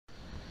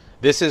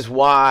This is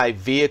why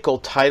vehicle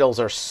titles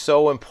are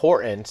so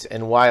important,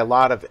 and why a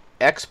lot of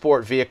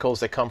export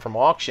vehicles that come from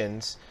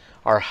auctions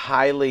are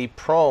highly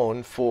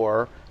prone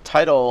for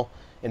title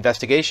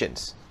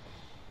investigations.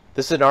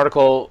 This is an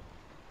article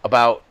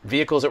about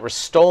vehicles that were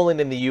stolen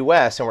in the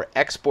US and were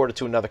exported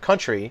to another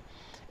country,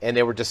 and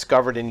they were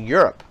discovered in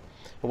Europe.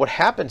 And what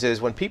happens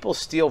is when people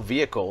steal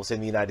vehicles in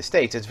the United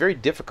States, it's very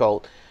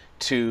difficult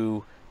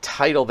to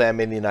title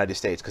them in the United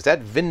States because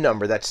that VIN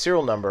number, that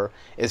serial number,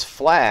 is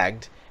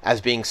flagged as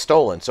being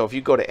stolen. So if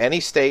you go to any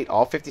state,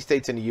 all 50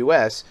 states in the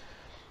US,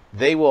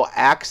 they will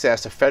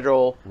access a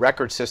federal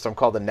record system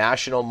called the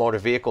National Motor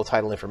Vehicle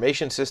Title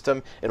Information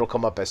System. It'll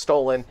come up as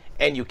stolen,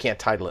 and you can't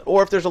title it.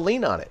 Or if there's a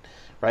lien on it,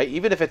 right?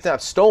 Even if it's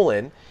not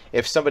stolen,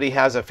 if somebody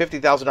has a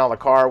 $50,000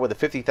 car with a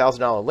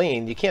 $50,000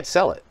 lien, you can't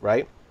sell it,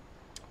 right?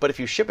 But if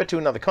you ship it to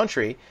another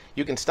country,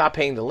 you can stop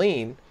paying the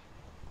lien,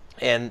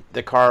 and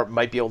the car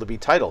might be able to be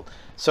titled.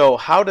 So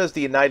how does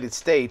the United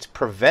States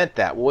prevent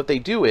that? Well, what they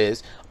do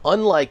is,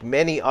 unlike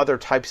many other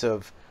types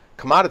of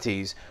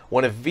commodities,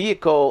 when a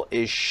vehicle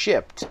is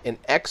shipped and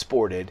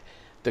exported,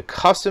 the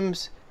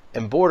Customs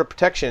and Border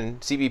Protection,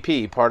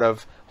 CBP, part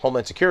of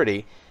Homeland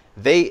Security,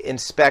 they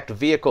inspect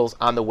vehicles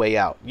on the way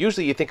out.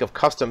 Usually you think of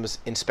Customs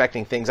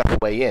inspecting things on the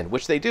way in,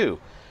 which they do.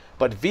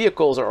 But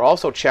vehicles are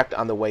also checked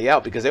on the way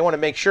out because they want to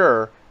make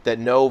sure that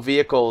no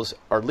vehicles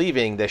are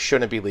leaving that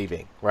shouldn't be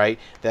leaving, right?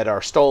 That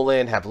are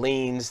stolen, have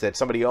liens, that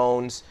somebody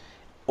owns,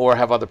 or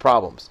have other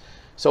problems.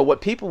 So what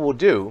people will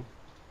do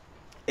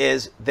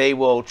is they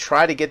will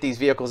try to get these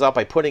vehicles out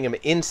by putting them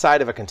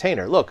inside of a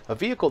container. Look, a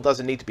vehicle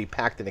doesn't need to be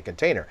packed in a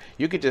container.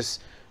 You could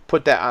just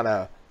put that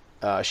on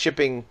a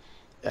shipping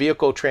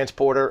vehicle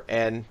transporter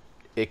and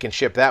it can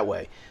ship that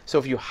way. So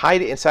if you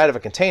hide it inside of a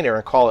container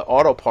and call it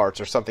auto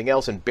parts or something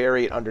else and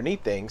bury it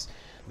underneath things,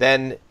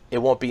 then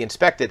it won't be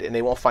inspected and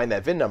they won't find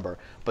that VIN number.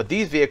 But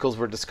these vehicles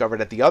were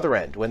discovered at the other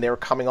end. When they were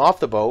coming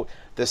off the boat,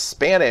 the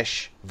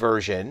Spanish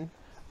version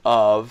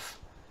of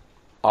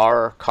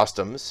our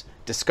customs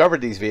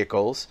discovered these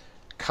vehicles,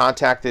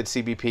 contacted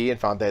CBP, and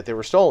found that they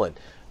were stolen.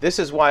 This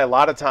is why a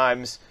lot of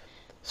times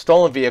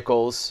stolen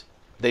vehicles,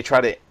 they try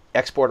to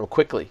export them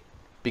quickly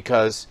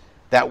because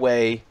that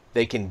way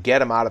they can get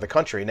them out of the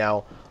country.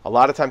 Now, a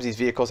lot of times these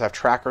vehicles have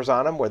trackers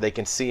on them where they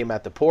can see them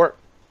at the port.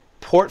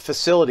 Port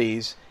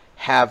facilities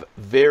have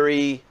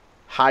very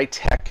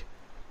high-tech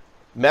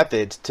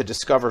methods to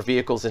discover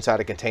vehicles inside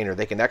a container.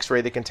 They can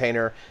x-ray the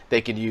container.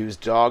 They can use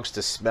dogs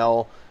to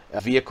smell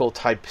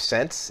vehicle-type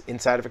scents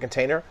inside of a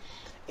container.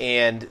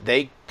 And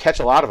they catch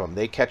a lot of them.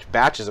 They catch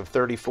batches of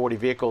 30, 40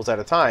 vehicles at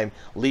a time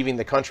leaving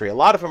the country. A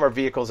lot of them are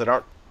vehicles that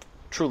aren't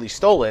truly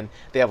stolen.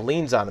 They have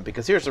liens on them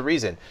because here's the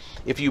reason.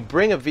 If you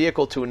bring a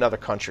vehicle to another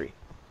country,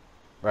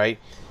 right,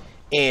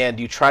 and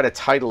you try to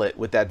title it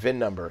with that VIN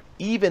number,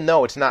 even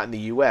though it's not in the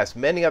US,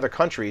 many other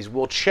countries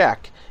will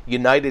check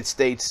United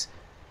States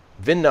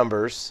VIN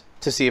numbers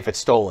to see if it's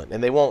stolen.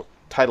 And they won't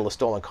title a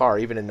stolen car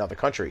even in another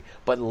country.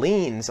 But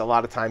liens a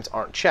lot of times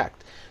aren't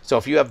checked. So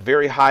if you have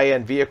very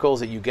high-end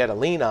vehicles that you get a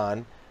lien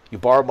on, you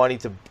borrow money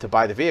to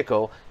buy the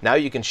vehicle, now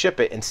you can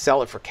ship it and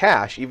sell it for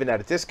cash, even at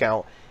a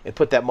discount, and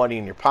put that money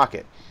in your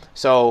pocket.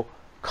 So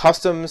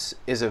customs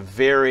is a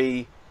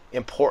very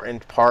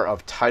important part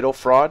of title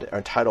fraud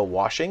or title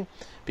washing,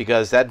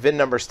 because that VIN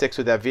number sticks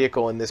with that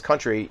vehicle in this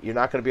country. You're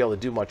not going to be able to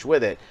do much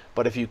with it.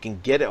 But if you can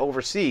get it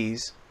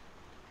overseas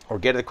or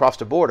get it across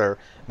the border,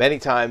 many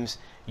times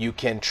you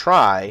can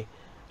try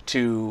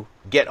to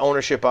get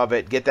ownership of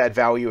it, get that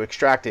value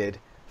extracted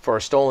for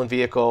a stolen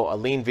vehicle, a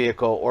lien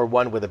vehicle, or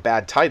one with a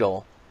bad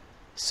title.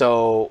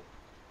 So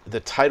the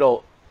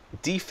title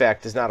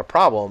defect is not a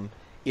problem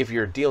if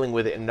you're dealing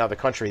with it in another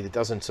country that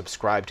doesn't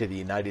subscribe to the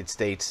United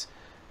States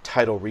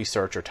title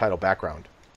research or title background.